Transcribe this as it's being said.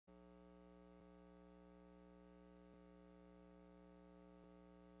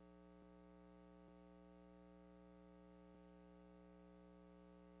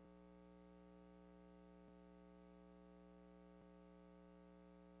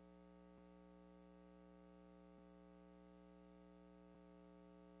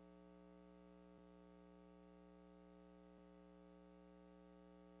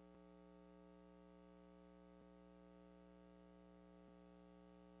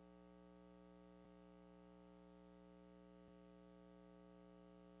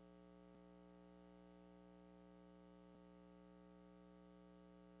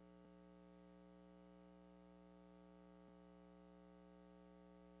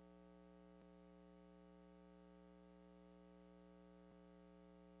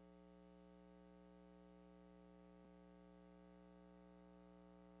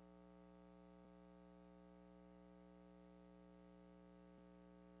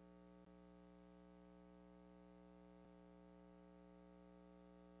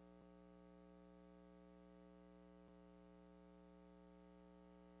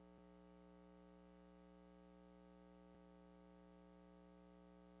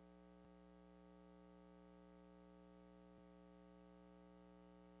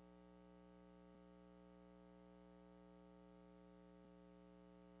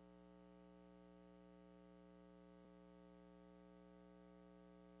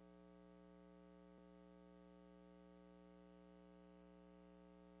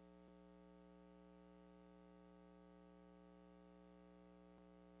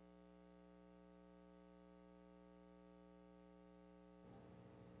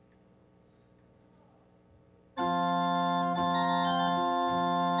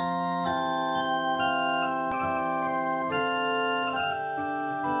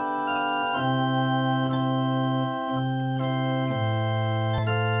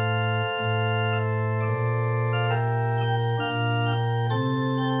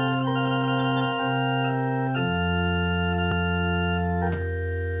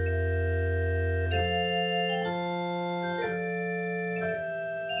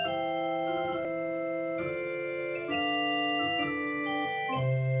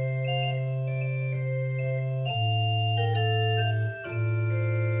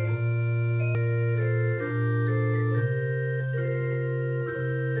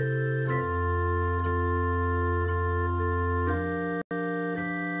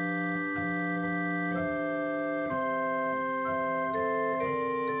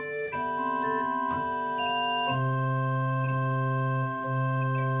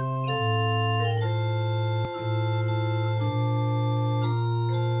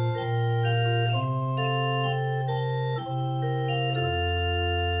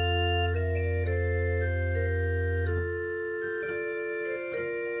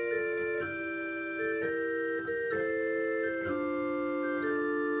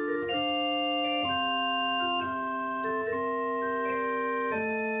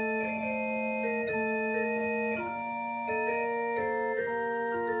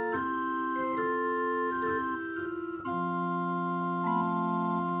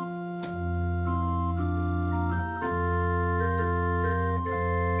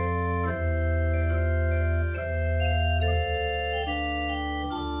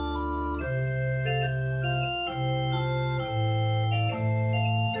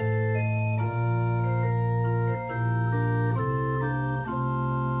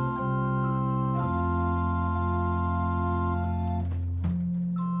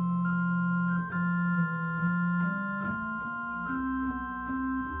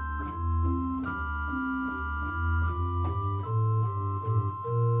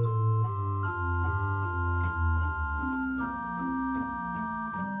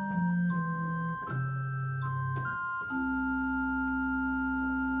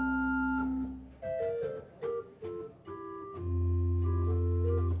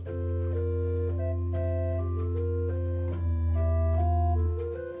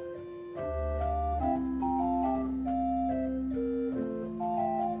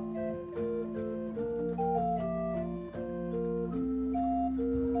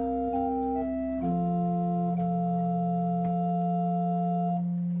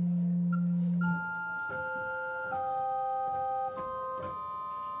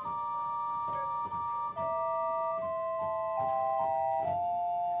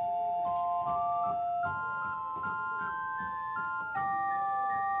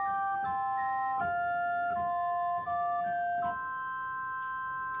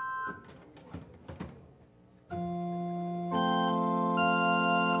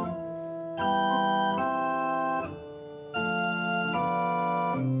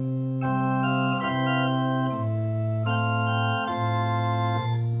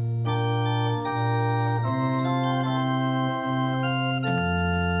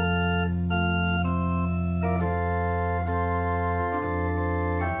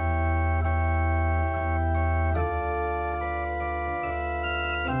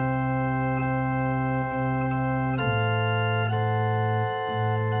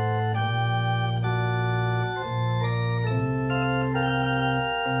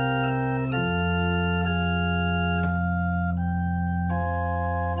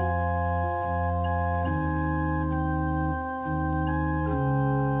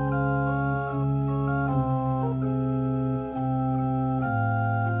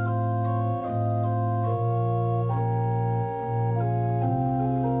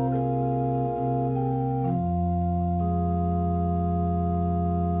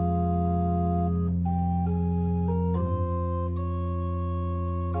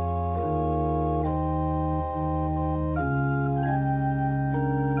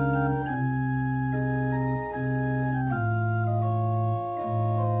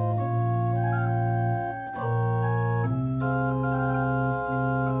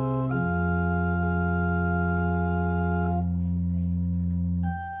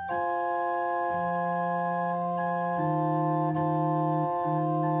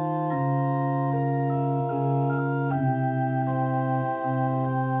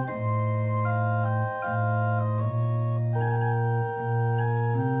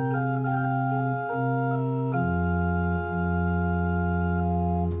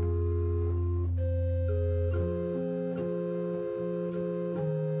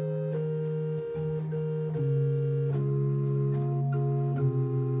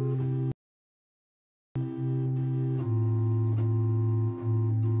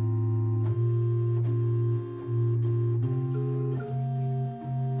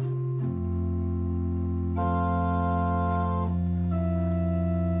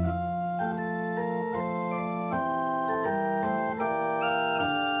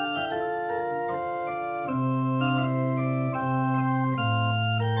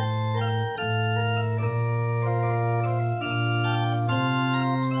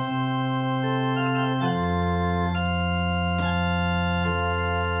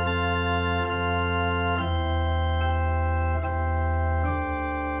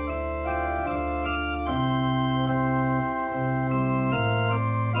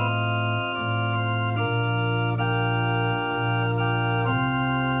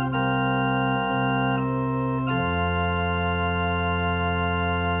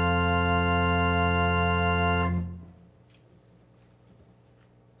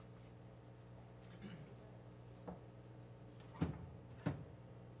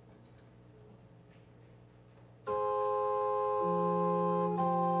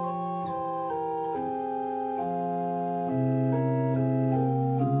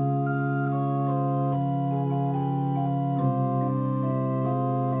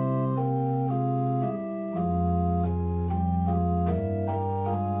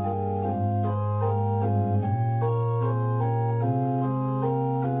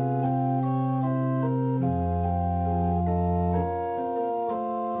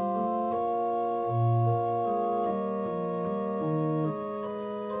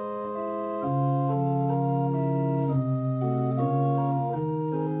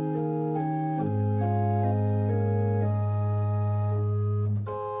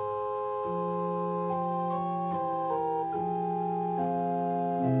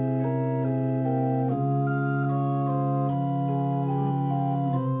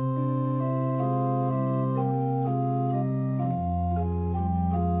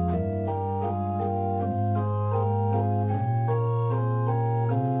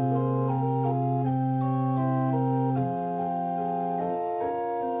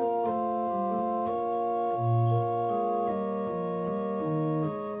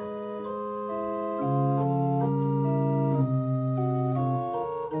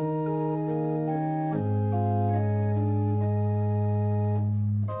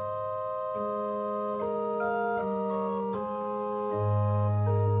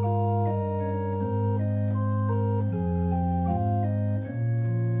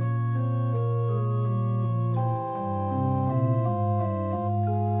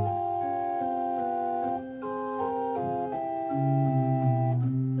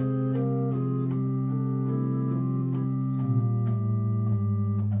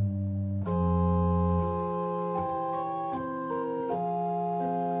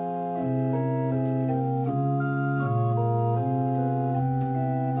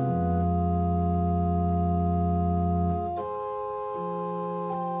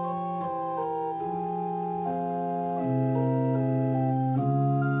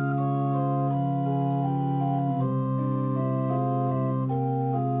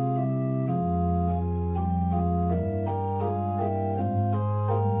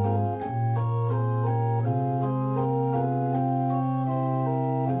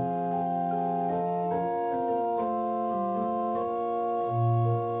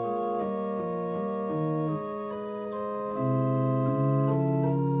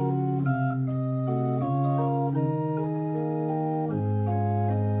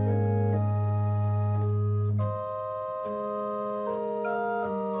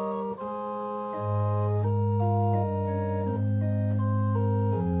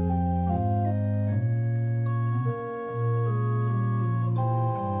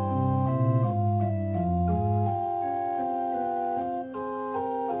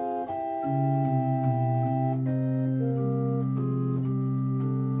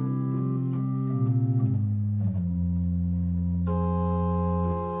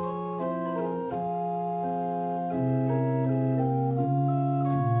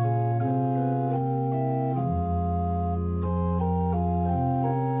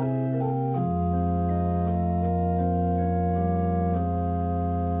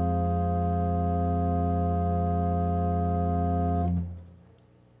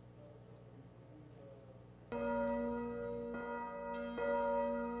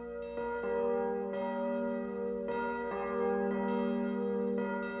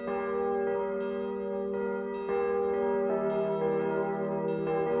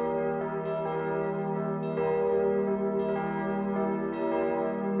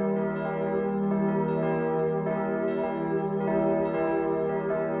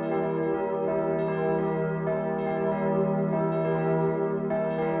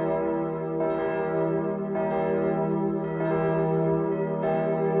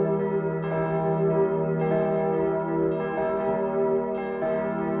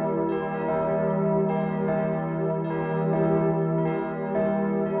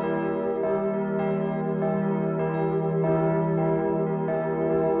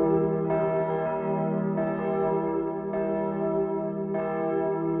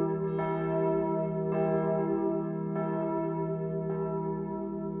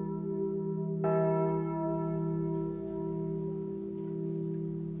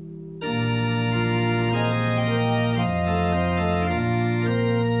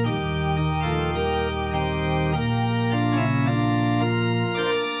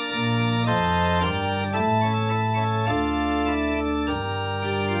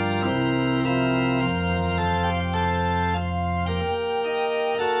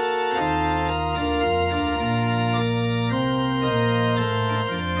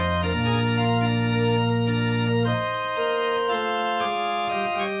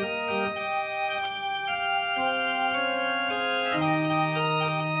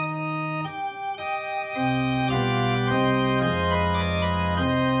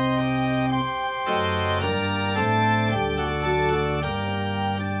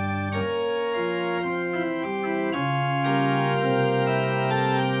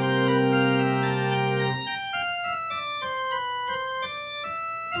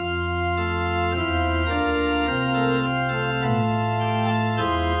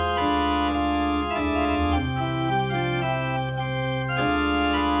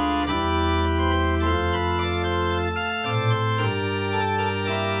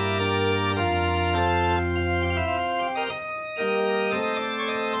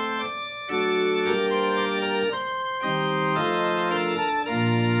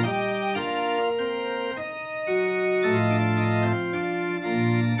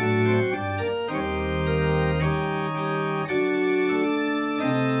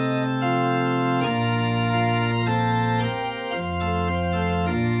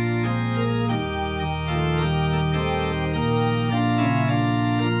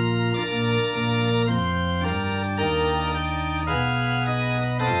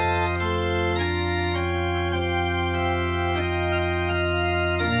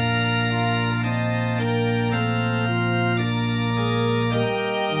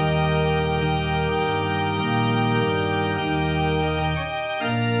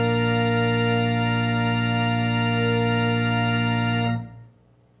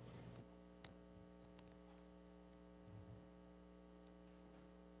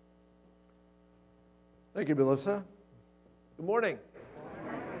Thank you, Melissa. Good morning.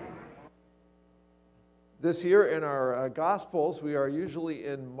 This year in our Gospels, we are usually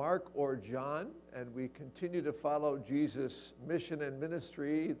in Mark or John, and we continue to follow Jesus' mission and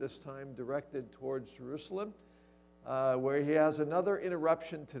ministry, this time directed towards Jerusalem, where he has another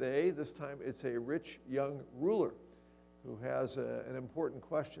interruption today. This time it's a rich young ruler who has an important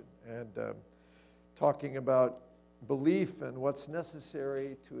question, and talking about belief and what's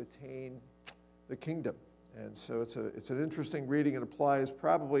necessary to attain the kingdom. And so it's an interesting reading. It applies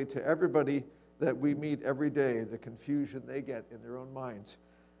probably to everybody that we meet every day, the confusion they get in their own minds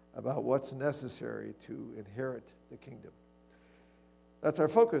about what's necessary to inherit the kingdom. That's our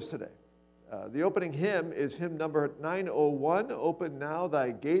focus today. The opening hymn is hymn number 901, Open Now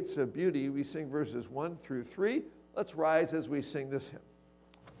Thy Gates of Beauty. We sing verses 1 through 3. Let's rise as we sing this hymn.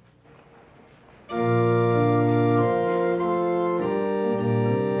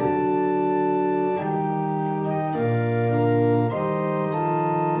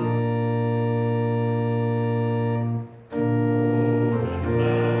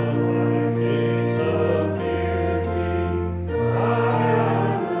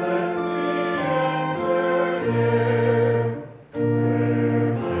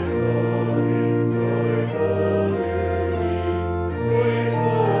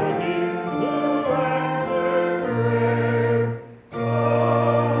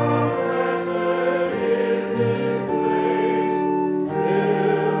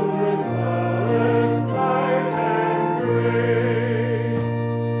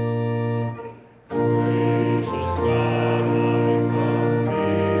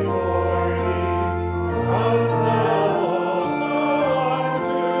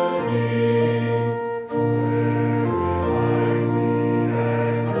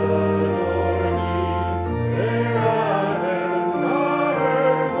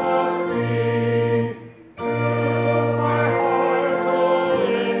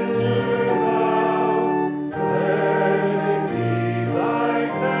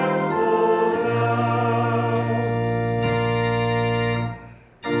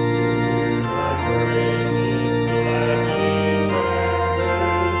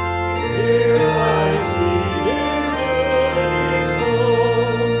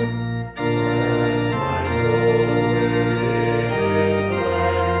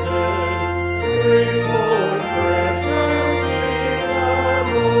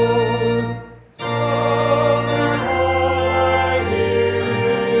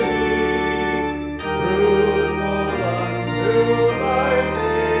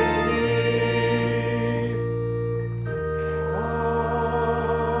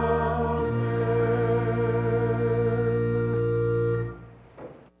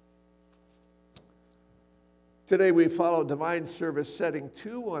 Today we follow Divine Service Setting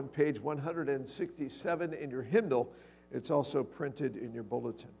 2 on page 167 in your hymnal. It's also printed in your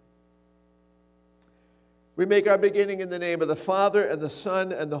bulletin. We make our beginning in the name of the Father, and the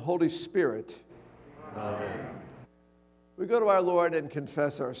Son, and the Holy Spirit. Amen. We go to our Lord and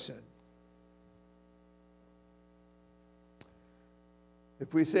confess our sin.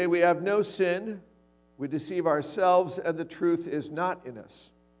 If we say we have no sin, we deceive ourselves, and the truth is not in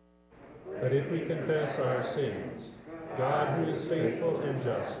us. But if we confess our sins, God, who is faithful and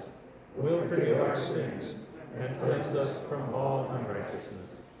just, will forgive our sins and cleanse us from all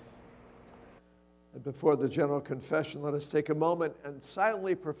unrighteousness. And before the general confession, let us take a moment and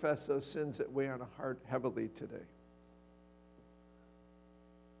silently profess those sins that weigh on our heart heavily today.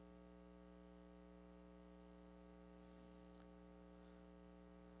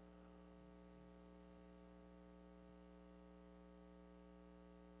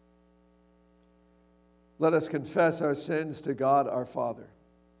 Let us confess our sins to God our Father.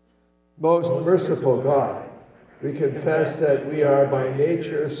 Most merciful God, we confess that we are by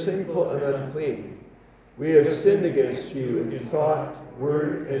nature sinful and unclean. We have sinned against you in thought,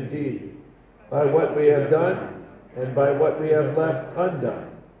 word, and deed, by what we have done and by what we have left undone.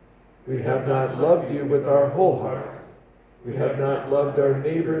 We have not loved you with our whole heart. We have not loved our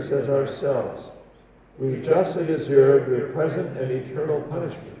neighbors as ourselves. We justly deserve your present and eternal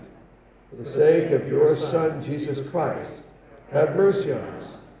punishment. For the sake of your Son, Jesus Christ, have mercy on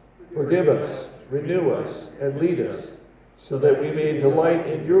us. Forgive us, renew us, and lead us, so that we may delight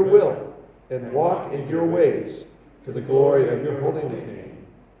in your will and walk in your ways, to the glory of your holy name.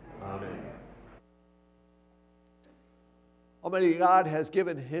 Amen. Almighty God has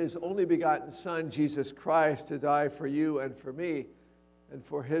given his only begotten Son, Jesus Christ, to die for you and for me, and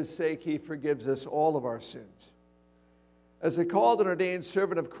for his sake he forgives us all of our sins. As a called and ordained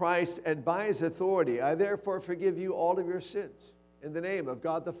servant of Christ, and by his authority, I therefore forgive you all of your sins. In the name of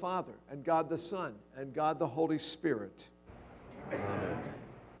God the Father, and God the Son, and God the Holy Spirit. Amen.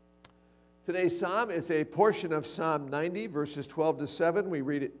 Today's psalm is a portion of Psalm 90, verses 12 to 7. We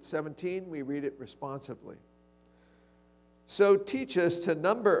read it 17, we read it responsively. So teach us to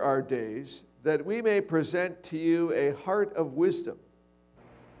number our days, that we may present to you a heart of wisdom.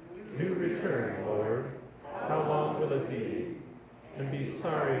 You return, Lord. How long will it be? And be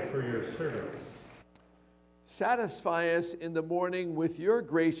sorry for your servants. Satisfy us in the morning with your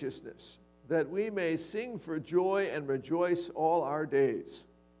graciousness, that we may sing for joy and rejoice all our days.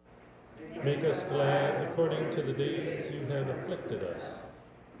 Make us glad according to the days you have afflicted us,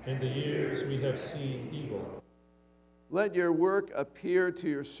 and the years we have seen evil. Let your work appear to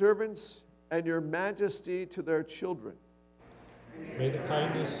your servants, and your majesty to their children. May the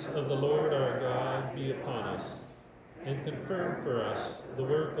kindness of the Lord our God be upon us, and confirm for us the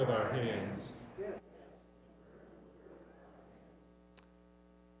work of our hands.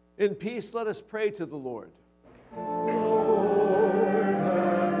 In peace, let us pray to the Lord. Lord,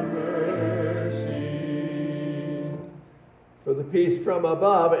 have mercy. For the peace from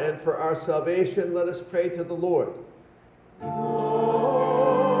above and for our salvation, let us pray to the Lord.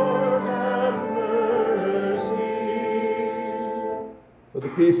 Lord, have mercy. For the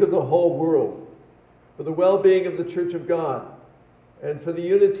peace of the whole world, for the well-being of the Church of God, and for the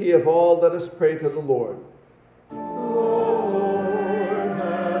unity of all, let us pray to the Lord.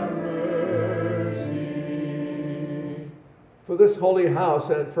 For this holy house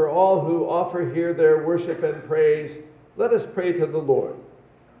and for all who offer here their worship and praise, let us pray to the Lord.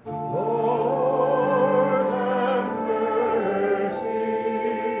 Lord, have mercy.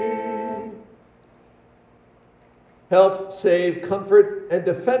 Help, save, comfort, and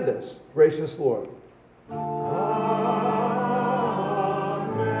defend us, gracious Lord. Amen.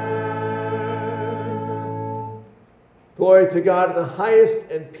 Glory to God in the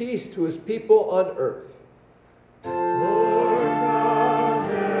highest, and peace to his people on earth. Lord God,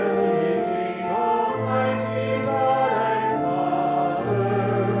 heavenly King, almighty God and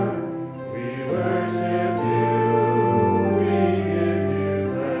Father, we worship you, we give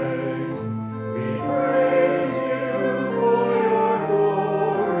you thanks, we praise you for your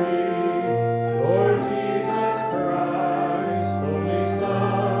glory. Lord Jesus Christ, only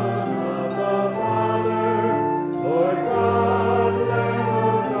Son of the Father, Lord God, Lamb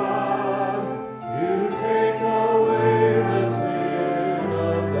of God, you take away the sin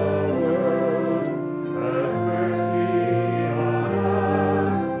of the world. Have mercy on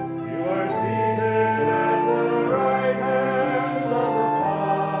us. You are seated at the right hand of the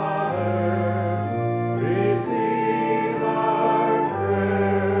Father. Receive our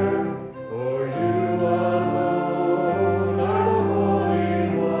prayer, for you alone are the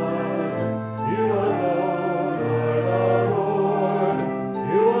Holy One. You alone are the Lord.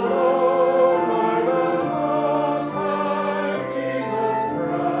 You alone are the Most High, Jesus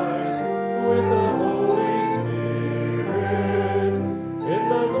Christ, with the Holy Spirit, in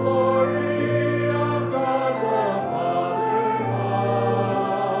the glory of God the Father.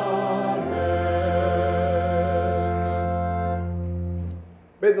 Amen.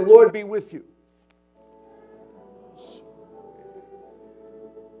 May the Lord be with you.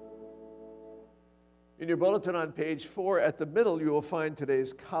 In your bulletin on page 4, at the middle, you will find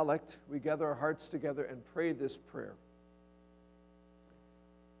today's collect. We gather our hearts together and pray this prayer.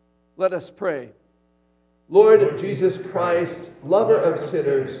 Let us pray. Lord Jesus Christ, lover of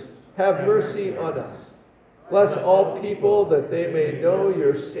sinners, have mercy on us. Bless all people that they may know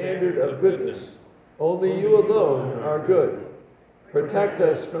your standard of goodness. Only you alone are good. Protect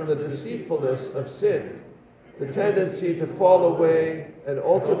us from the deceitfulness of sin, the tendency to fall away, and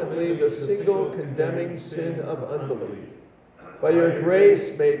ultimately the single condemning sin of unbelief. By your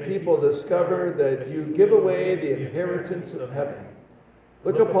grace, may people discover that you give away the inheritance of heaven.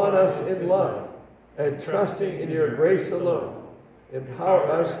 Look upon us in love, and trusting in your grace alone, empower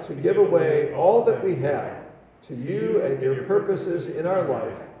us to give away all that we have to you and your purposes in our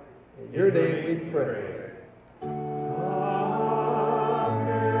life. In your name we pray. Amen.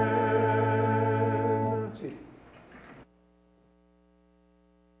 See.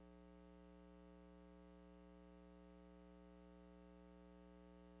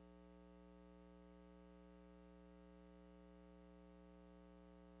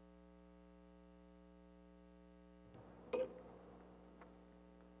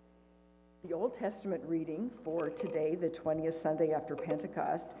 The Old Testament reading for today, the 20th Sunday after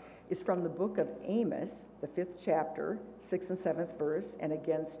Pentecost, is from the book of Amos, the 5th chapter, 6th and 7th verse, and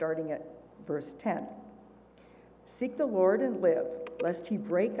again starting at verse 10. Seek the Lord and live, lest he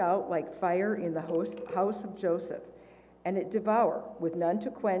break out like fire in the house of Joseph, and it devour, with none to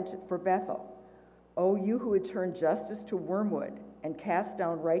quench it for Bethel. O you who would turn justice to wormwood and cast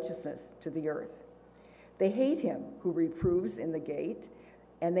down righteousness to the earth. They hate him who reproves in the gate,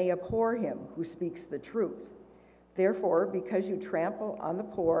 and they abhor him who speaks the truth. Therefore, because you trample on the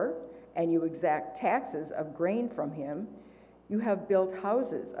poor, and you exact taxes of grain from him, you have built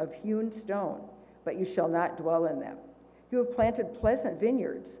houses of hewn stone, but you shall not dwell in them. You have planted pleasant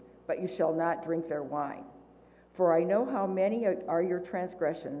vineyards, but you shall not drink their wine. For I know how many are your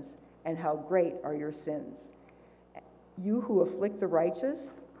transgressions, and how great are your sins. You who afflict the righteous,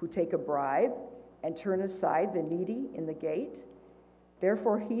 who take a bribe, and turn aside the needy in the gate.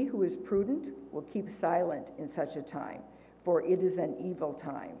 Therefore he who is prudent will keep silent in such a time, for it is an evil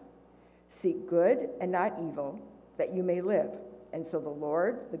time. Seek good and not evil, that you may live. And so the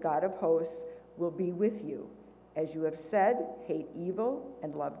Lord, the God of hosts, will be with you. As you have said, hate evil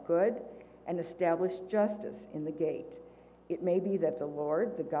and love good, and establish justice in the gate. It may be that the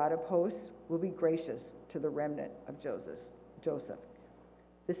Lord, the God of hosts, will be gracious to the remnant of Joseph.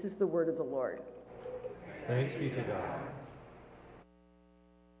 This is the word of the Lord. Thanks be to God.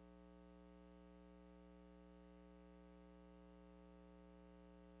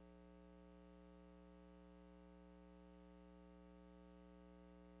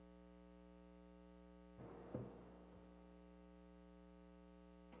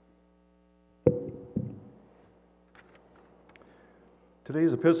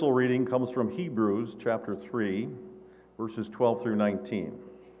 Today's epistle reading comes from Hebrews chapter 3, verses 12 through 19.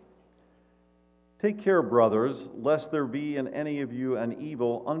 Take care, brothers, lest there be in any of you an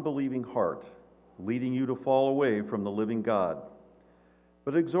evil, unbelieving heart, leading you to fall away from the living God.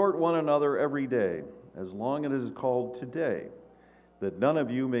 But exhort one another every day, as long as it is called today, that none of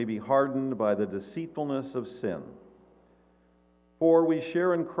you may be hardened by the deceitfulness of sin. For we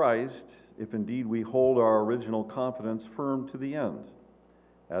share in Christ, if indeed we hold our original confidence firm to the end.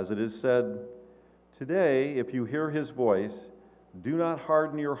 As it is said, today, if you hear his voice, do not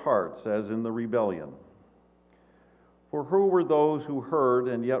harden your hearts as in the rebellion. For who were those who heard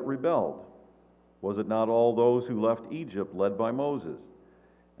and yet rebelled? Was it not all those who left Egypt led by Moses?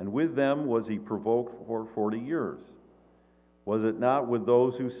 And with them was he provoked for 40 years. Was it not with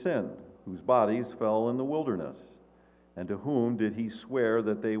those who sinned, whose bodies fell in the wilderness? And to whom did he swear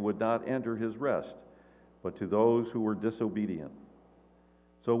that they would not enter his rest, but to those who were disobedient?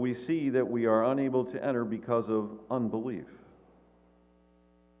 So we see that we are unable to enter because of unbelief.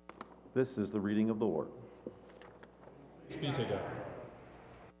 This is the reading of the Lord. Thanks be to God.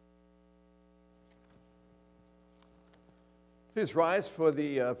 Please rise for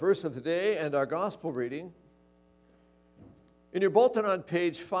the verse of the day and our gospel reading. In your bulletin on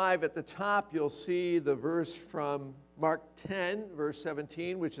page 5 at the top, you'll see the verse from Mark 10, verse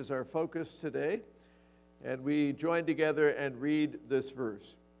 17, which is our focus today. And we join together and read this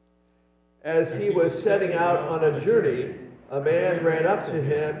verse. As he was setting out on a journey, a man ran up to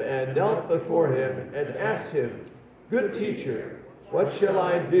him and knelt before him and asked him, "Good teacher, what shall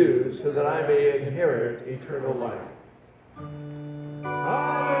I do so that I may inherit eternal life?"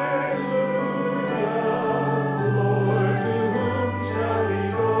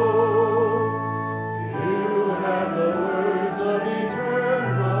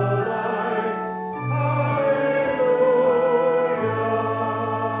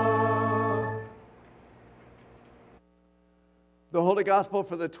 The Holy Gospel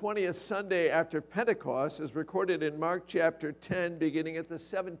for the 20th Sunday after Pentecost is recorded in Mark chapter 10, beginning at the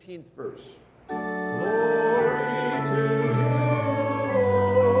 17th verse. Glory to you, Lord.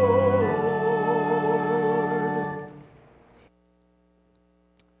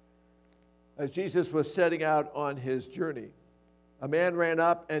 As Jesus was setting out on his journey, a man ran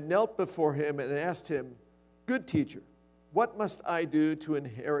up and knelt before him and asked him, "Good teacher, what must I do to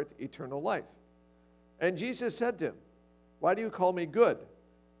inherit eternal life?" And Jesus said to him, "Why do you call me good?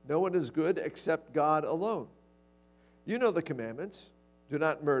 No one is good except God alone. You know the commandments. Do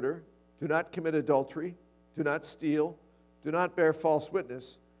not murder. Do not commit adultery. Do not steal. Do not bear false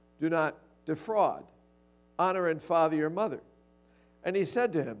witness. Do not defraud. Honor and father your mother." And he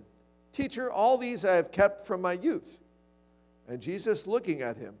said to him, "Teacher, all these I have kept from my youth." And Jesus, looking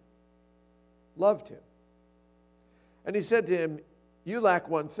at him, loved him. And he said to him, "You lack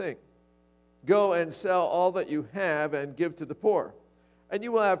one thing. Go and sell all that you have and give to the poor, and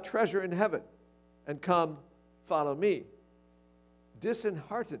you will have treasure in heaven. And come, follow me."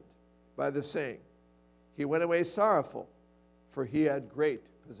 Disheartened by the saying, he went away sorrowful, for he had great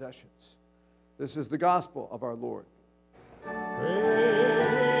possessions. This is the gospel of our Lord.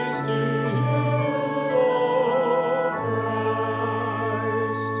 Praise to you, O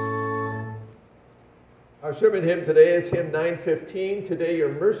Christ. Our Our sermon hymn today is hymn 915. Today your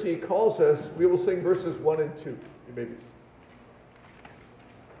mercy calls us. We will sing verses 1 and 2. You may be.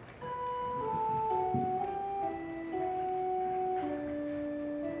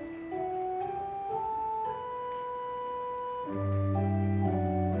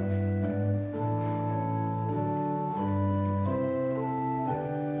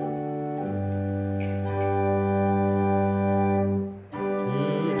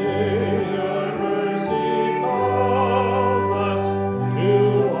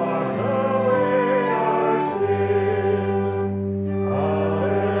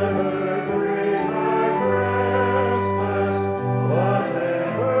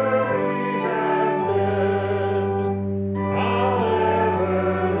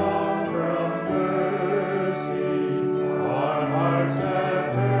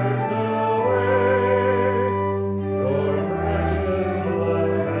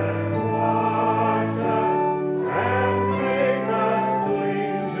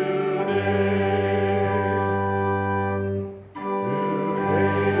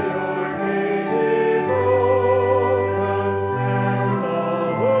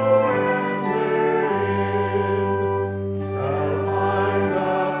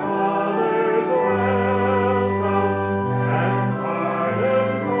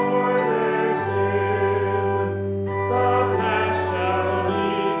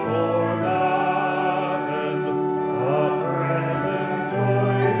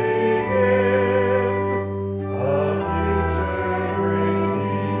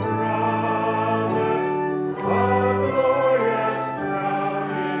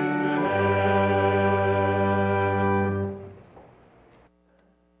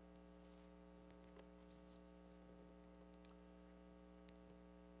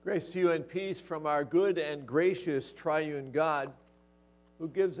 Grace to you and peace from our good and gracious triune God, who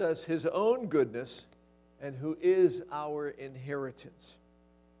gives us his own goodness and who is our inheritance.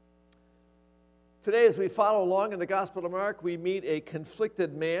 Today, as we follow along in the Gospel of Mark, we meet a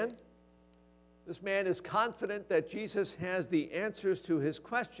conflicted man. This man is confident that Jesus has the answers to his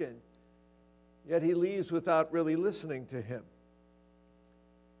question, yet he leaves without really listening to him.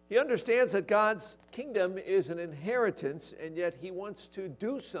 He understands that God's kingdom is an inheritance, and yet he wants to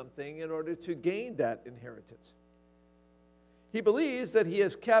do something in order to gain that inheritance. He believes that he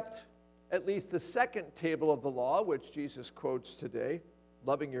has kept at least the second table of the law, which Jesus quotes today,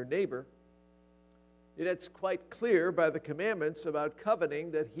 loving your neighbor. Yet it's quite clear by the commandments about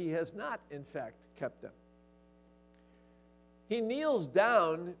coveting that he has not, in fact, kept them. He kneels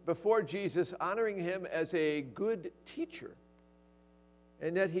down before Jesus, honoring him as a good teacher.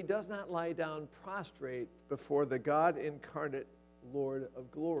 And yet he does not lie down prostrate before the God incarnate Lord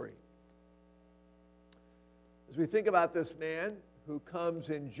of glory. As we think about this man who comes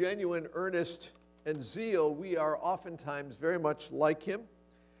in genuine earnest and zeal, we are oftentimes very much like him.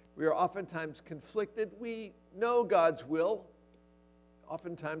 We are oftentimes conflicted. We know God's will.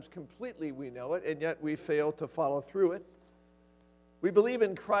 Oftentimes completely we know it, and yet we fail to follow through it. We believe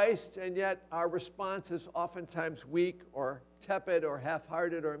in Christ, and yet our response is oftentimes weak or tepid or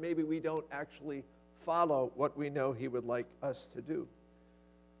half-hearted, or maybe we don't actually follow what we know he would like us to do.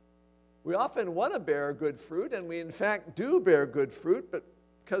 We often want to bear good fruit, and we in fact do bear good fruit, but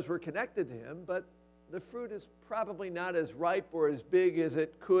because we're connected to him, but the fruit is probably not as ripe or as big as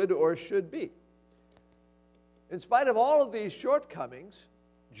it could or should be. In spite of all of these shortcomings,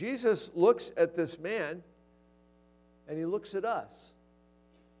 Jesus looks at this man and he looks at us.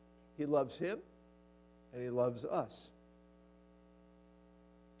 He loves him and he loves us.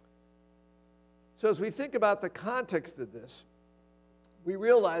 So as we think about the context of this, we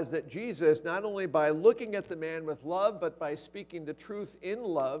realize that Jesus, not only by looking at the man with love, but by speaking the truth in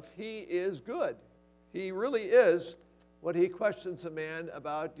love, he is good. He really is what he questions a man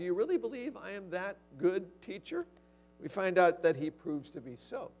about. Do you really believe I am that good teacher? We find out that he proves to be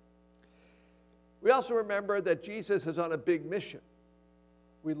so. We also remember that Jesus is on a big mission.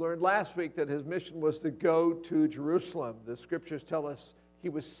 We learned last week that his mission was to go to Jerusalem. The scriptures tell us he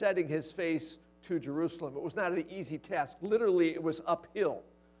was setting his face to Jerusalem. It was not an easy task. Literally, it was uphill.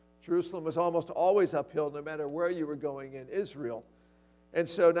 Jerusalem was almost always uphill, no matter where you were going in Israel. And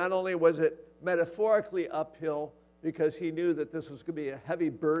so not only was it metaphorically uphill, because he knew that this was going to be a heavy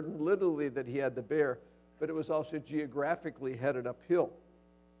burden, literally, that he had to bear, but it was also geographically headed uphill.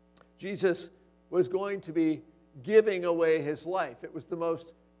 Jesus was going to be giving away his life. It was the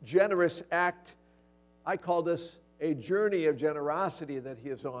most generous act. I call this a journey of generosity that he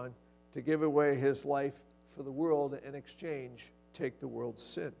is on, to give away his life for the world, and in exchange, take the world's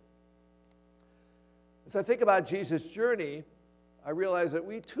sin. As I think about Jesus' journey, I realize that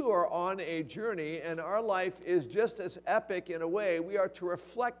we too are on a journey, and our life is just as epic in a way. We are to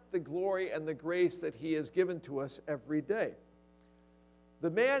reflect the glory and the grace that he has given to us every day.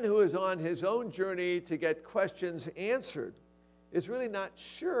 The man who is on his own journey to get questions answered is really not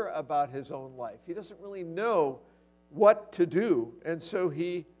sure about his own life. He doesn't really know what to do, and so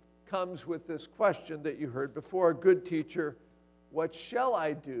he comes with this question that you heard before: good teacher, what shall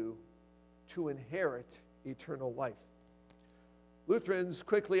I do to inherit eternal life? Lutherans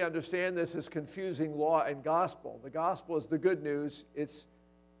quickly understand this as confusing law and gospel. The gospel is the good news. It's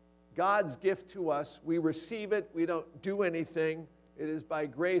God's gift to us. We receive it. We don't do anything. It is by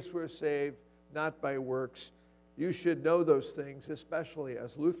grace we're saved, not by works. You should know those things, especially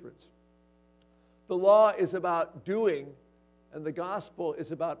as Lutherans. The law is about doing, and the gospel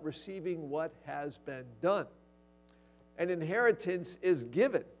is about receiving what has been done. An inheritance is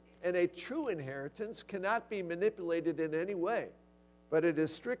given, and a true inheritance cannot be manipulated in any way, but it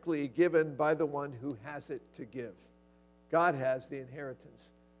is strictly given by the one who has it to give. God has the inheritance.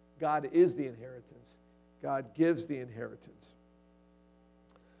 God is the inheritance. God gives the inheritance.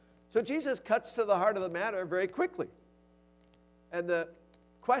 So Jesus cuts to the heart of the matter very quickly. And the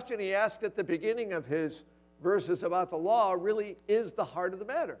question he asked at the beginning of his verses about the law really is the heart of the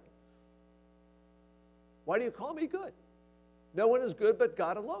matter. Why do you call me good? No one is good but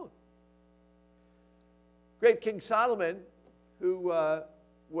God alone. Great King Solomon, who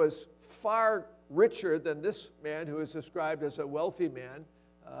was far richer than this man who is described as a wealthy man,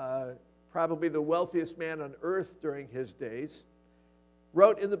 probably the wealthiest man on earth during his days,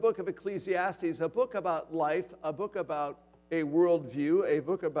 wrote in the book of Ecclesiastes a book about life, a book about a worldview, a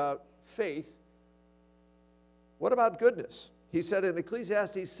book about faith. What about goodness? He said in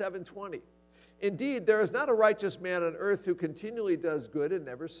Ecclesiastes 7:20, indeed, there is not a righteous man on earth who continually does good and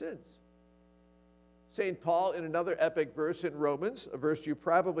never sins. St. Paul, in another epic verse in Romans, a verse you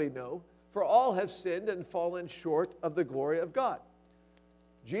probably know, for all have sinned and fallen short of the glory of God.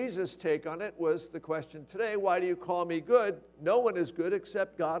 Jesus' take on it was the question today: why do you call me good? No one is good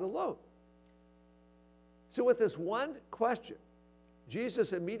except God alone. So with this one question,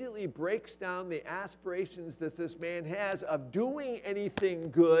 Jesus immediately breaks down the aspirations that this man has of doing anything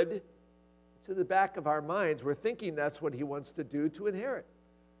good. It's in the back of our minds. We're thinking that's what he wants to do to inherit.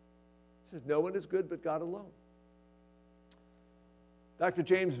 He says, no one is good but God alone. Dr.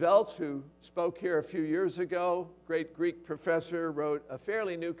 James Veltz, who spoke here a few years ago, great Greek professor, wrote a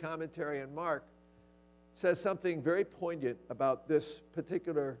fairly new commentary on Mark, says something very poignant about this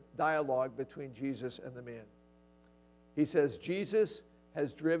particular dialogue between Jesus and the man. He says, Jesus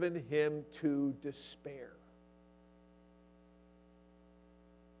has driven him to despair.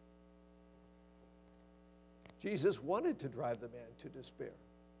 Jesus wanted to drive the man to despair.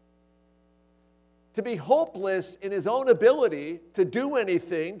 To be hopeless in his own ability to do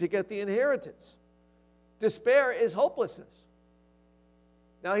anything to get the inheritance. Despair is hopelessness.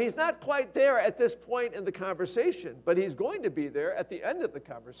 Now, he's not quite there at this point in the conversation, but he's going to be there at the end of the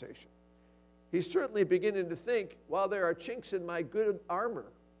conversation. He's certainly beginning to think, well, there are chinks in my good armor,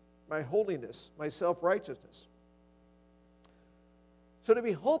 my holiness, my self-righteousness. So to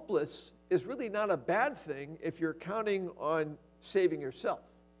be hopeless is really not a bad thing if you're counting on saving yourself.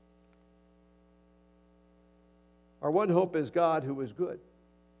 Our one hope is God, who is good.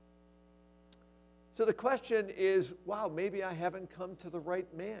 So the question is, wow, maybe I haven't come to the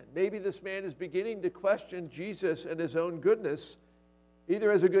right man. Maybe this man is beginning to question Jesus and his own goodness,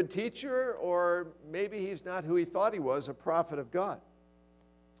 either as a good teacher or maybe he's not who he thought he was, a prophet of God.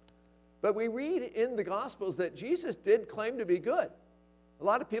 But we read in the Gospels that Jesus did claim to be good. A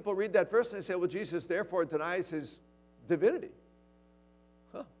lot of people read that verse and they say, well, Jesus therefore denies his divinity.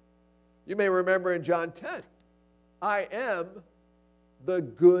 You may remember in John 10, I am the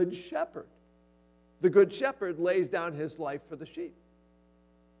good shepherd. The good shepherd lays down his life for the sheep.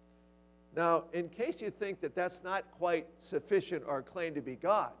 Now, in case you think that that's not quite sufficient or claim to be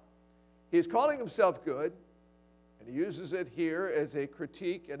God, he's calling himself good, and he uses it here as a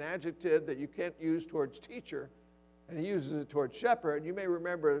critique, an adjective that you can't use towards teacher, and he uses it towards shepherd. And you may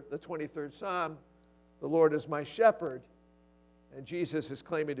remember the 23rd Psalm, the Lord is my shepherd, and Jesus is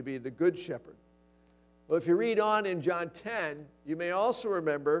claiming to be the good shepherd. Well, if you read on in John 10, you may also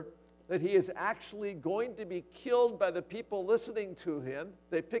remember that he is actually going to be killed by the people listening to him.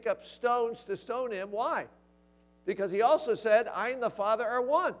 They pick up stones to stone him. Why? Because he also said, I and the Father are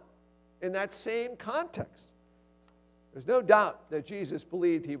one, in that same context. There's no doubt that Jesus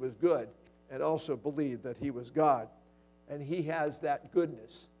believed he was good and also believed that he was God, and he has that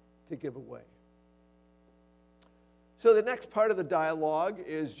goodness to give away. So the next part of the dialogue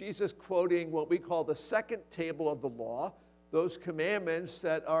is Jesus quoting what we call the second table of the law, those commandments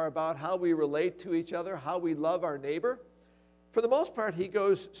that are about how we relate to each other, how we love our neighbor. For the most part, he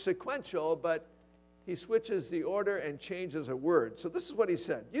goes sequential, but he switches the order and changes a word. So this is what he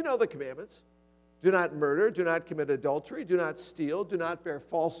said. You know the commandments. Do not murder, do not commit adultery, do not steal, do not bear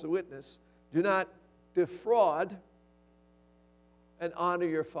false witness, do not defraud, and honor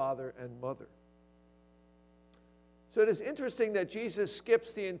your father and mother. So it is interesting that Jesus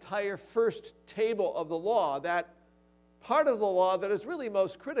skips the entire first table of the law, that part of the law that is really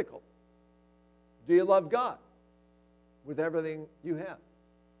most critical. Do you love God with everything you have?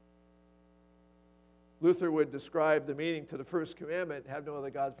 Luther would describe the meaning to the first commandment, have no other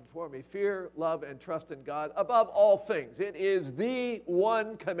gods before me. Fear, love, and trust in God above all things. It is the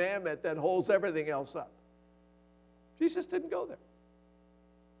one commandment that holds everything else up. Jesus didn't go there.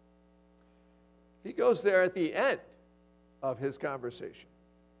 He goes there at the end of his conversation.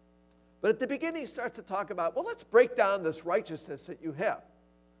 But at the beginning, he starts to talk about, well, let's break down this righteousness that you have.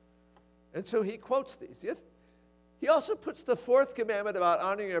 And so he quotes these. He also puts the fourth commandment about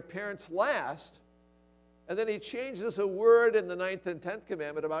honoring your parents last, and then he changes a word in the 9th and 10th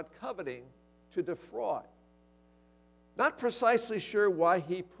commandment about coveting to defraud. Not precisely sure why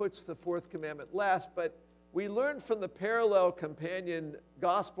he puts the fourth commandment last, but we learn from the parallel companion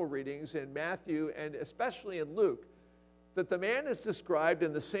gospel readings in Matthew and especially in Luke that the man is described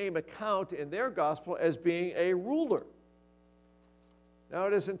in the same account in their gospel as being a ruler. Now,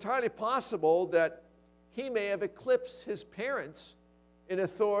 it is entirely possible that he may have eclipsed his parents in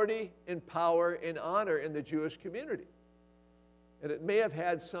authority, in power, in honor in the Jewish community. And it may have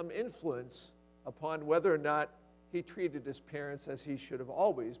had some influence upon whether or not he treated his parents as he should have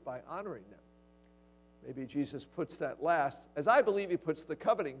always by honoring them. Maybe Jesus puts that last, as I believe he puts the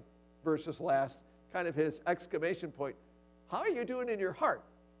coveting verses last, kind of his exclamation point. How are you doing in your heart?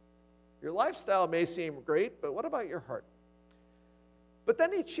 Your lifestyle may seem great, but what about your heart? But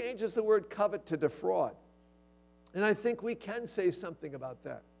then he changes the word covet to defraud. And I think we can say something about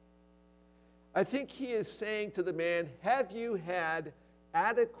that. I think he is saying to the man, have you had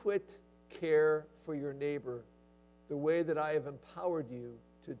adequate care for your neighbor the way that I have empowered you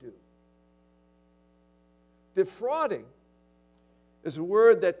to do? Defrauding is a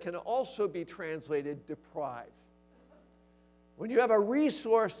word that can also be translated deprive. When you have a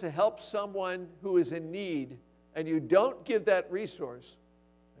resource to help someone who is in need and you don't give that resource,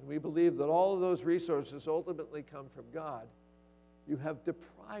 and we believe that all of those resources ultimately come from God, you have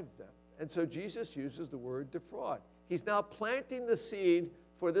deprived them. And so Jesus uses the word defraud. He's now planting the seed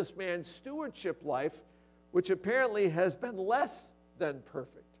for this man's stewardship life, which apparently has been less than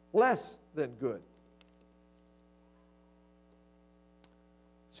perfect, less than good.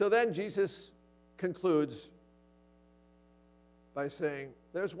 So then Jesus concludes by saying,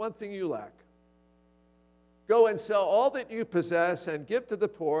 there's one thing you lack. Go and sell all that you possess and give to the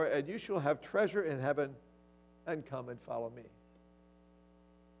poor, and you shall have treasure in heaven, and come and follow me.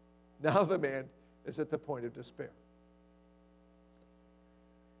 Now the man is at the point of despair.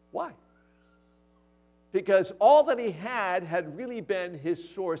 Why? Because all that he had really been his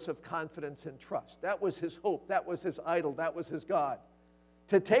source of confidence and trust. That was his hope. That was his idol. That was his God.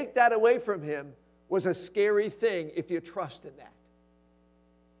 To take that away from him was a scary thing if you trust in that.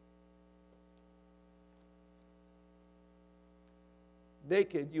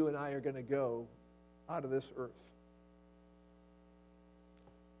 Naked, you and I are going to go out of this earth.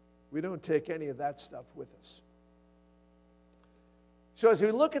 We don't take any of that stuff with us. So as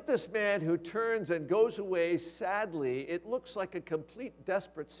we look at this man who turns and goes away sadly, it looks like a complete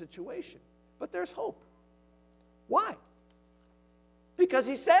desperate situation. But there's hope. Why? Because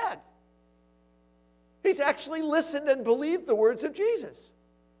he's sad. He's actually listened and believed the words of Jesus.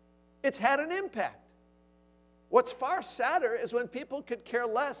 It's had an impact. What's far sadder is when people could care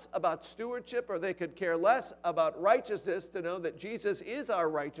less about stewardship, or they could care less about righteousness to know that Jesus is our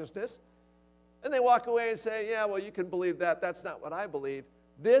righteousness, and they walk away and say, yeah, well, you can believe that. That's not what I believe.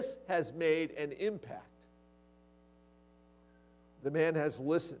 This has made an impact. The man has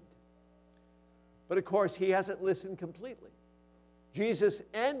listened. But of course, he hasn't listened completely. Jesus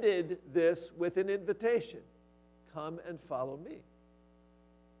ended this with an invitation. Come and follow me.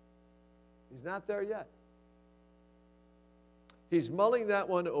 He's not there yet. He's mulling that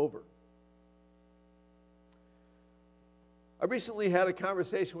one over. I recently had a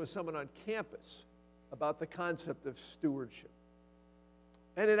conversation with someone on campus about the concept of stewardship.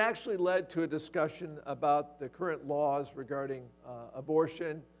 And it actually led to a discussion about the current laws regarding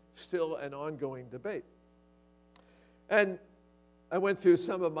abortion, still an ongoing debate. And I went through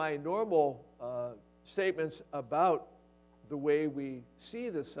some of my normal statements about the way we see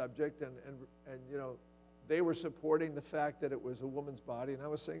the subject, and they were supporting the fact that it was a woman's body, and I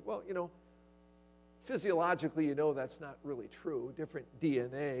was saying, well, physiologically, that's not really true. Different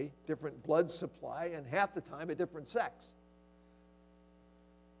DNA, different blood supply, and half the time a different sex.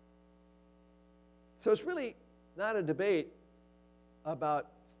 So it's really not a debate about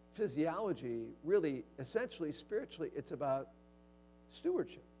physiology. Really, essentially, spiritually, it's about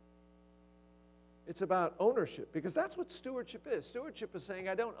stewardship. It's about ownership, because that's what stewardship is. Stewardship is saying,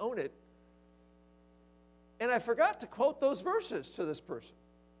 I don't own it. And I forgot to quote those verses to this person.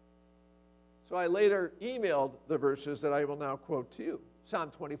 So I later emailed the verses that I will now quote to you.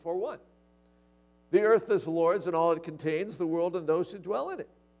 Psalm 24:1. The earth is the Lord's and all it contains, the world and those who dwell in it.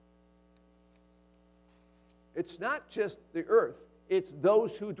 It's not just the earth, it's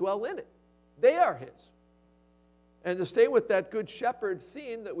those who dwell in it. They are his. And to stay with that good shepherd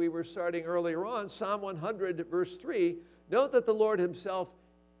theme that we were starting earlier on, Psalm 100, verse 3, note that the Lord himself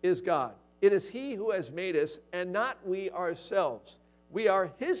is God. It is he who has made us, and not we ourselves. We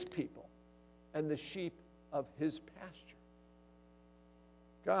are his people and the sheep of his pasture.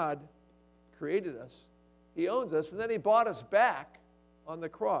 God created us. He owns us, and then he bought us back on the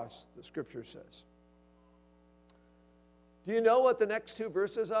cross, the scripture says. Do you know what the next two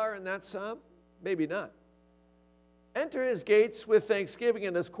verses are in that psalm? Maybe not. Enter his gates with thanksgiving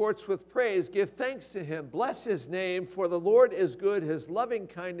and his courts with praise. Give thanks to him. Bless his name, for the Lord is good. His loving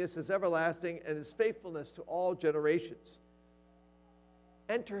kindness is everlasting, and his faithfulness to all generations.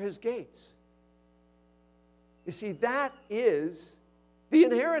 Enter his gates. You see, that is the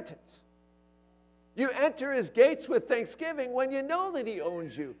inheritance. You enter his gates with thanksgiving when you know that he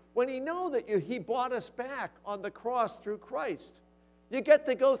owns you, when you know that he bought us back on the cross through Christ. You get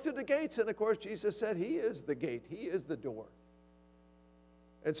to go through the gates, and of course Jesus said he is the gate, he is the door.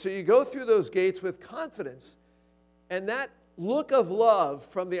 And so you go through those gates with confidence, and that look of love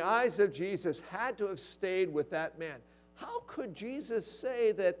from the eyes of Jesus had to have stayed with that man. How could Jesus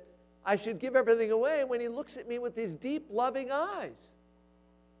say that I should give everything away when he looks at me with these deep, loving eyes?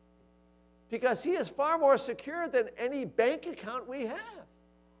 Because he is far more secure than any bank account we have.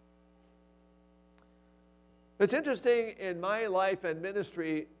 It's interesting, in my life and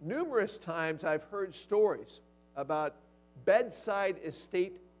ministry, numerous times I've heard stories about bedside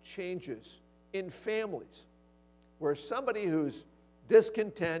estate changes in families where somebody who's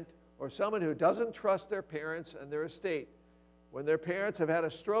discontent or someone who doesn't trust their parents and their estate, when their parents have had a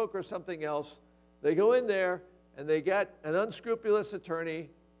stroke or something else, they go in there and they get an unscrupulous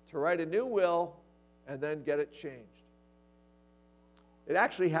attorney to write a new will and then get it changed. It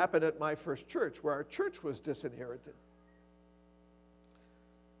actually happened at my first church, where our church was disinherited.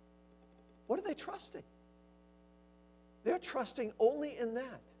 What are they trusting? They're trusting only in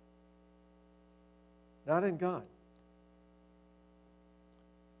that, not in God.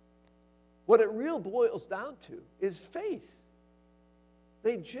 What it really boils down to is faith.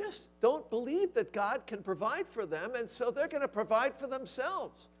 They just don't believe that God can provide for them, and so they're going to provide for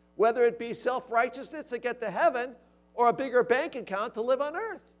themselves, whether it be self-righteousness to get to heaven or a bigger bank account to live on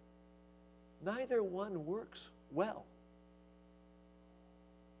earth. Neither one works well.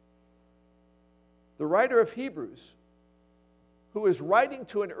 The writer of Hebrews, who is writing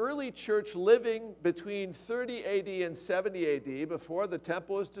to an early church living between 30 AD and 70 AD, before the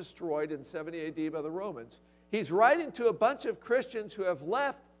temple was destroyed in 70 AD by the Romans, he's writing to a bunch of Christians who have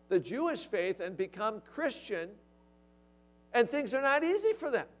left the Jewish faith and become Christian, and things are not easy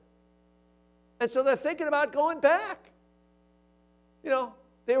for them. And so they're thinking about going back.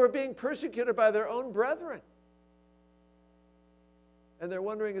 They were being persecuted by their own brethren. And they're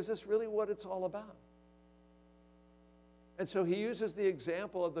wondering, is this really what it's all about? And so he uses the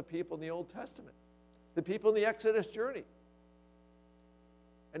example of the people in the Old Testament, the people in the Exodus journey.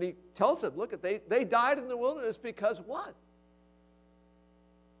 And he tells them, look, they died in the wilderness because what?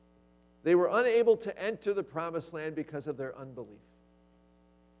 They were unable to enter the promised land because of their unbelief.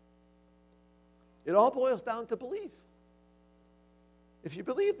 It all boils down to belief. If you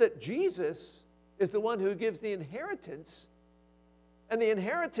believe that Jesus is the one who gives the inheritance, and the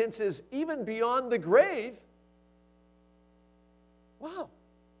inheritance is even beyond the grave, wow,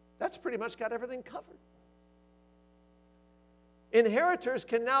 that's pretty much got everything covered. Inheritors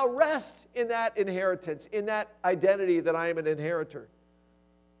can now rest in that inheritance, in that identity that I am an inheritor.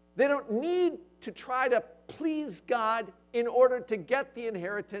 They don't need to try to please God in order to get the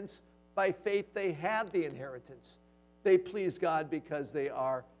inheritance. By faith, they have the inheritance. They please God because they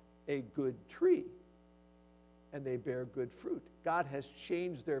are a good tree and they bear good fruit. God has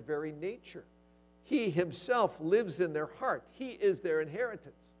changed their very nature. He himself lives in their heart. He is their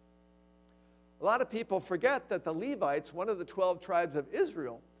inheritance. A lot of people forget that the Levites, one of the 12 tribes of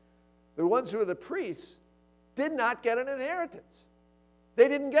Israel, the ones who are the priests, did not get an inheritance. They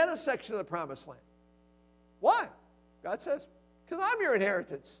didn't get a section of the promised land. Why? God says, because I'm your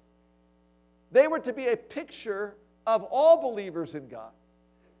inheritance. They were to be a picture of all believers in God.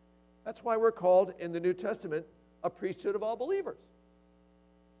 That's why we're called in the New Testament a priesthood of all believers.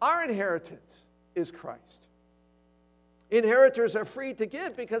 Our inheritance is Christ. Inheritors are free to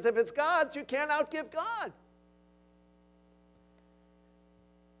give because if it's God's, you can't outgive God.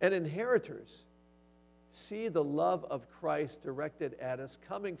 And inheritors see the love of Christ directed at us,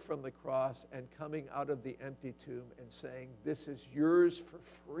 coming from the cross and coming out of the empty tomb and saying, this is yours for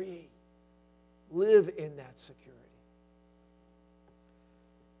free. Live in that security.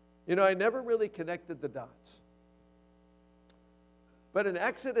 You know, I never really connected the dots. But in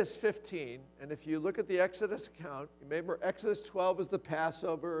Exodus 15, and if you look at the Exodus account, remember Exodus 12 is the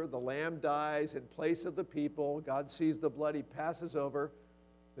Passover, the lamb dies in place of the people, God sees the blood, he passes over.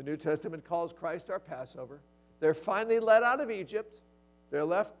 The New Testament calls Christ our Passover. They're finally let out of Egypt. They're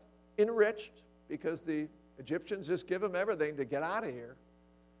left enriched because the Egyptians just give them everything to get out of here.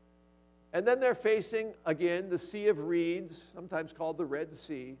 And then they're facing, again, the Sea of Reeds, sometimes called the Red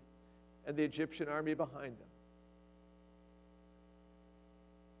Sea, and the Egyptian army behind them.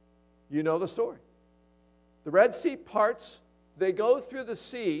 You know the story. The Red Sea parts, they go through the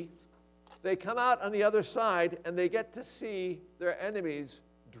sea, they come out on the other side, and they get to see their enemies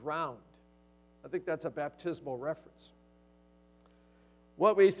drowned. I think that's a baptismal reference.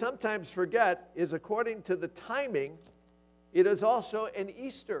 What we sometimes forget is, according to the timing, it is also an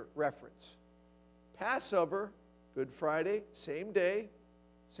Easter reference. Passover, Good Friday, same day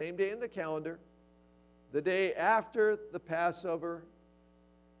in the calendar. The day after the Passover,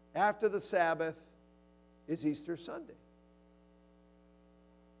 after the Sabbath, is Easter Sunday.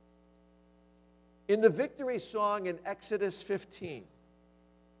 In the victory song in Exodus 15,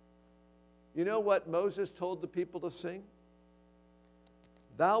 you know what Moses told the people to sing?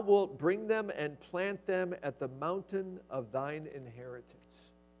 Thou wilt bring them and plant them at the mountain of thine inheritance.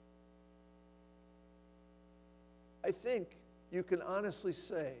 I think you can honestly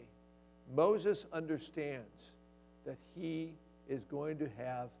say Moses understands that he is going to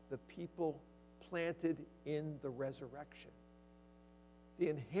have the people planted in the resurrection. The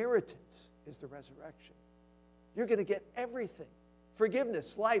inheritance is the resurrection. You're going to get everything.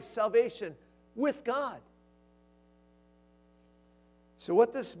 Forgiveness, life, salvation with God. So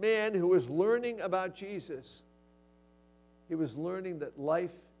what this man who was learning about Jesus, he was learning that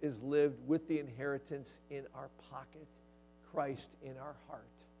life is lived with the inheritance in our pocket, Christ in our heart.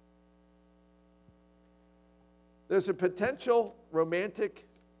 There's a potential romantic,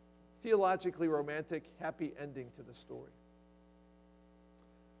 theologically romantic, happy ending to the story.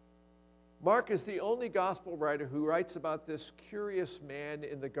 Mark is the only gospel writer who writes about this curious man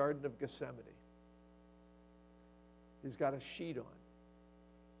in the Garden of Gethsemane. He's got a sheet on.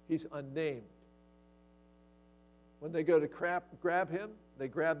 He's unnamed. When they go to grab him, they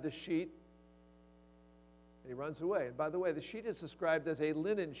grab the sheet, and he runs away. And by the way, the sheet is described as a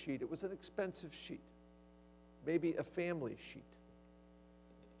linen sheet. It was an expensive sheet, maybe a family sheet.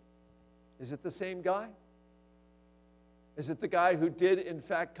 Is it the same guy? Is it the guy who did, in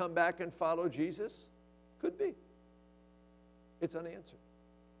fact, come back and follow Jesus? Could be. It's unanswered.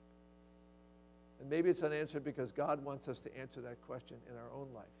 And maybe it's unanswered because God wants us to answer that question in our own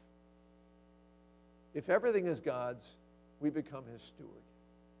life. If everything is God's, we become his steward,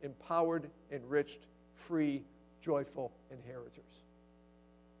 empowered, enriched, free, joyful inheritors.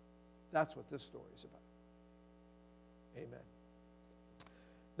 That's what this story is about. Amen.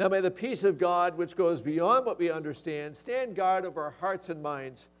 Now may the peace of God, which goes beyond what we understand, stand guard over our hearts and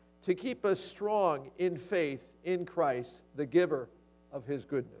minds to keep us strong in faith in Christ, the giver of his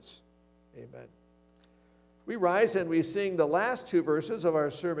goodness. Amen. We rise and we sing the last two verses of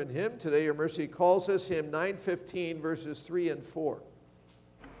our sermon hymn. Today Your Mercy Calls Us, hymn 915, verses 3 and 4.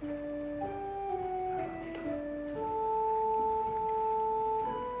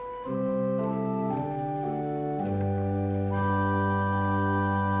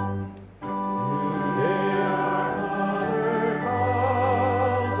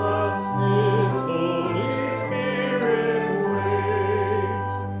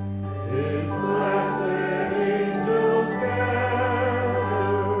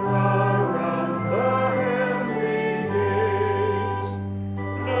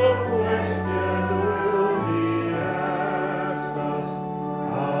 Question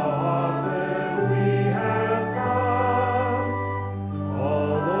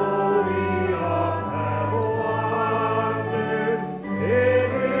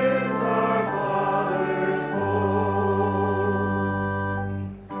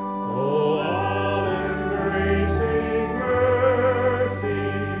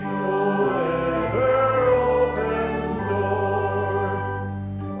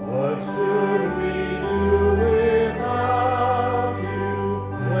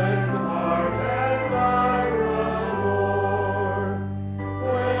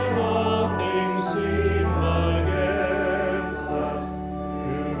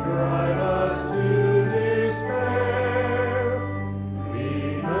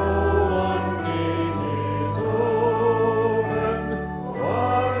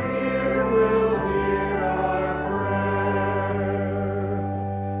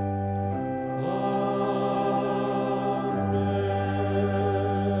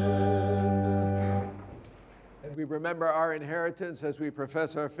remember our inheritance as we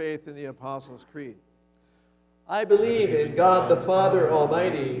profess our faith in the Apostles' Creed. I believe in God the Father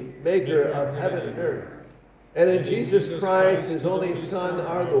Almighty, maker of heaven and earth, and in Jesus Christ, his only Son,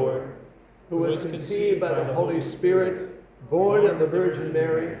 our Lord, who was conceived by the Holy Spirit, born of the Virgin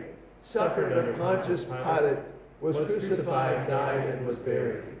Mary, suffered under Pontius Pilate, was crucified, died, and was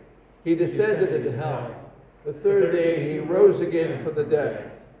buried. He descended into hell. The third day he rose again from the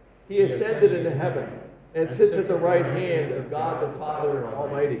dead. He ascended into heaven and sits at the right hand of God the Father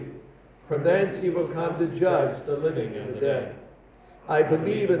Almighty. From thence he will come to judge the living and the dead. I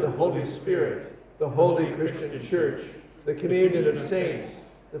believe in the Holy Spirit, the holy Christian Church, the communion of saints,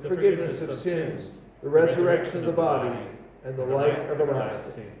 the forgiveness of sins, the resurrection of the body, and the life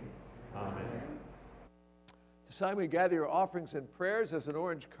everlasting. Amen. This time we gather your offerings and prayers. There's an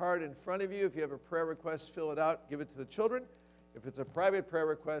orange card in front of you. If you have a prayer request, fill it out, give it to the children. If it's a private prayer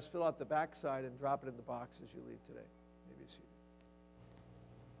request, fill out the back side and drop it in the box as you leave today. Maybe see you.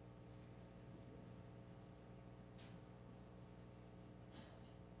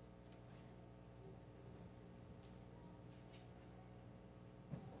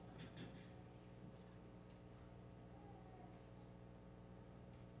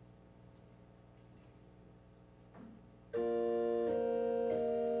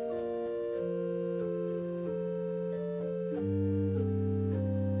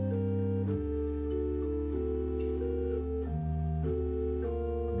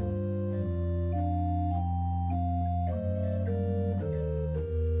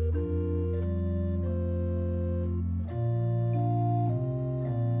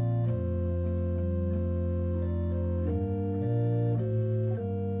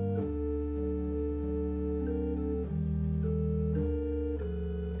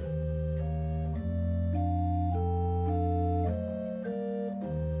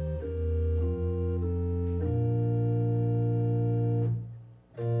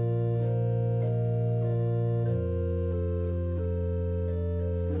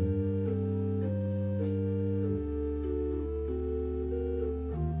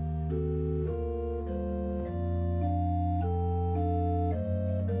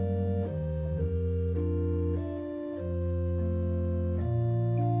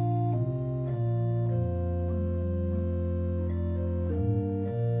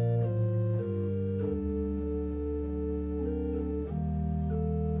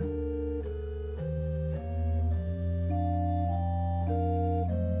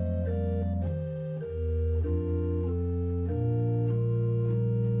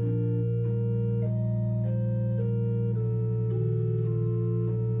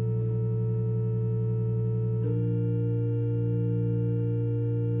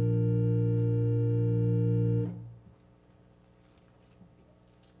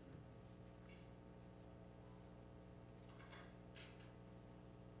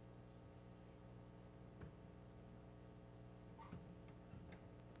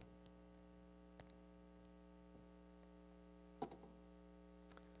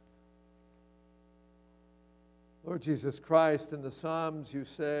 Lord Jesus Christ, in the Psalms you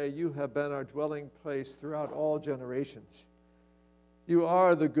say, you have been our dwelling place throughout all generations. You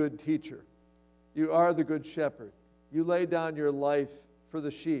are the good teacher. You are the good shepherd. You lay down your life for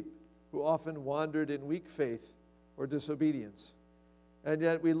the sheep who often wandered in weak faith or disobedience. And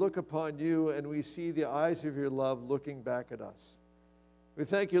yet we look upon you and we see the eyes of your love looking back at us. We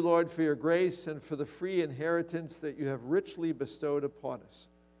thank you, Lord, for your grace and for the free inheritance that you have richly bestowed upon us.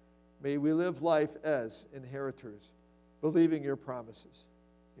 May we live life as inheritors, believing your promises.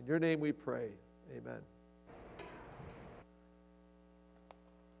 In your name we pray. Amen.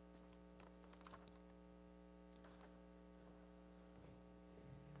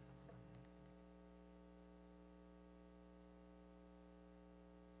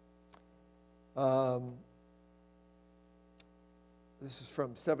 This is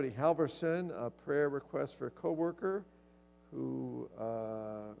from Stephanie Halverson, a prayer request for a coworker who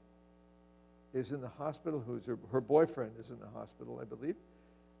is in the hospital, her boyfriend is in the hospital, I believe.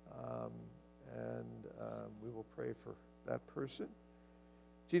 We will pray for that person.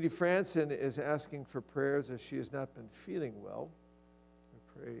 Jeannie Franson is asking for prayers as she has not been feeling well.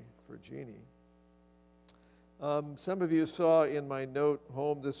 We pray for Jeannie. Some of you saw in my note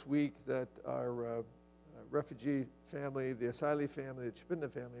home this week that our refugee family, the Asylee family, the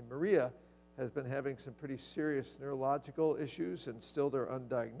Chipinda family, Maria, has been having some pretty serious neurological issues and still they're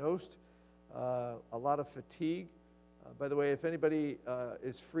undiagnosed. A lot of fatigue. By the way, if anybody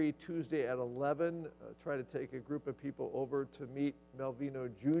is free Tuesday at 11, try to take a group of people over to meet Melvino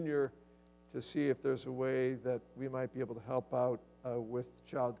Jr. to see if there's a way that we might be able to help out with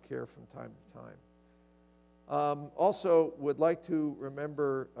child care from time to time. Also would like to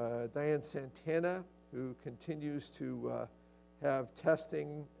remember Diane Santana, who continues to have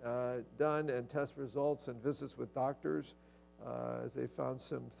testing done and test results and visits with doctors as they found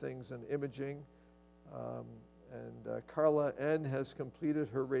some things in imaging. And Carla N. has completed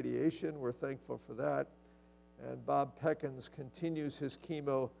her radiation. We're thankful for that. And Bob Peckins continues his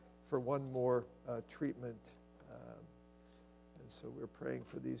chemo for one more treatment. And so we're praying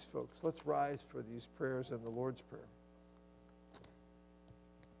for these folks. Let's rise for these prayers and the Lord's Prayer.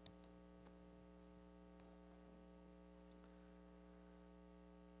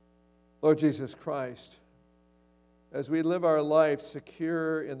 Lord Jesus Christ, as we live our life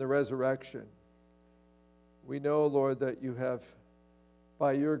secure in the resurrection, we know, Lord, that you have,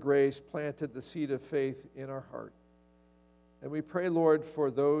 by your grace, planted the seed of faith in our heart. And we pray, Lord, for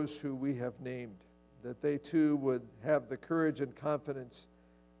those who we have named, that they too would have the courage and confidence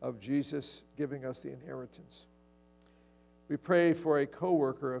of Jesus giving us the inheritance. We pray for a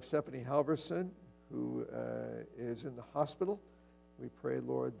co-worker of Stephanie Halverson who is in the hospital. We pray,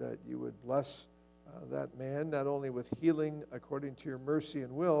 Lord, that you would bless that man, not only with healing according to your mercy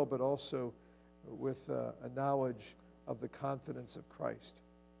and will, but also with a knowledge of the confidence of Christ.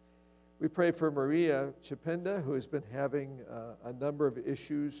 We pray for Maria Chipinda, who has been having a number of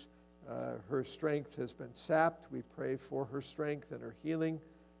issues. Her strength has been sapped. We pray for her strength and her healing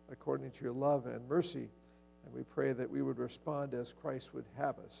according to your love and mercy. And we pray that we would respond as Christ would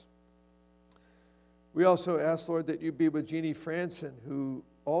have us. We also ask, Lord, that you be with Jeannie Franson, who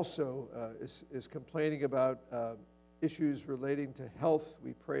also is complaining about issues relating to health.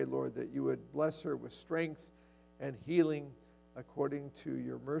 We pray, Lord, that you would bless her with strength and healing according to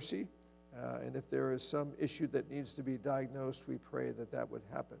your mercy. And if there is some issue that needs to be diagnosed, we pray that that would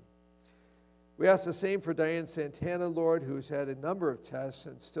happen. We ask the same for Diane Santana, Lord, who's had a number of tests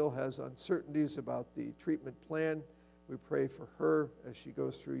and still has uncertainties about the treatment plan. We pray for her as she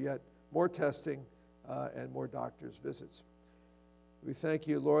goes through yet more testing and more doctor's visits. We thank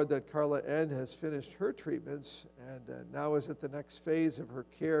you, Lord, that Carla N. has finished her treatments and now is at the next phase of her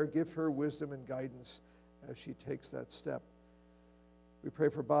care. Give her wisdom and guidance as she takes that step. We pray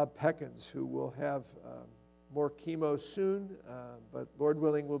for Bob Peckins, who will have more chemo soon, but Lord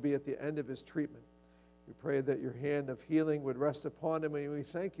willing will be at the end of his treatment. We pray that your hand of healing would rest upon him, and we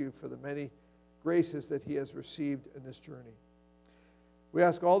thank you for the many graces that he has received in this journey. We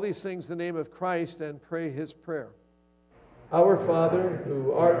ask all these things in the name of Christ and pray his prayer. Our Father,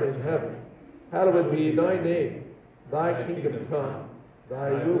 who art in heaven, hallowed be thy name. Thy kingdom come,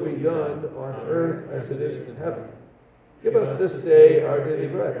 thy will be done on earth as it is in heaven. Give us this day our daily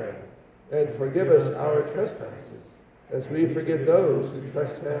bread, and forgive us our trespasses, as we forgive those who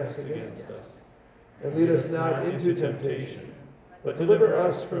trespass against us. And lead us not into temptation, but deliver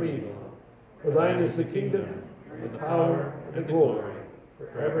us from evil. For thine is the kingdom, and the power, and the glory,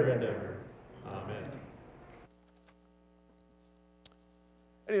 forever and ever. Amen.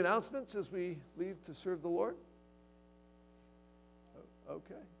 Any announcements as we leave to serve the Lord?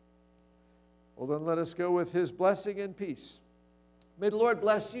 Okay. Well, then let us go with his blessing and peace. May the Lord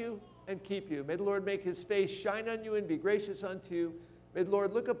bless you and keep you. May the Lord make his face shine on you and be gracious unto you. May the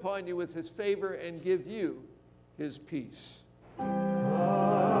Lord look upon you with his favor and give you his peace.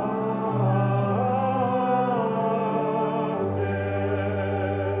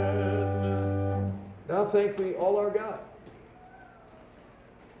 Now thank we all our God.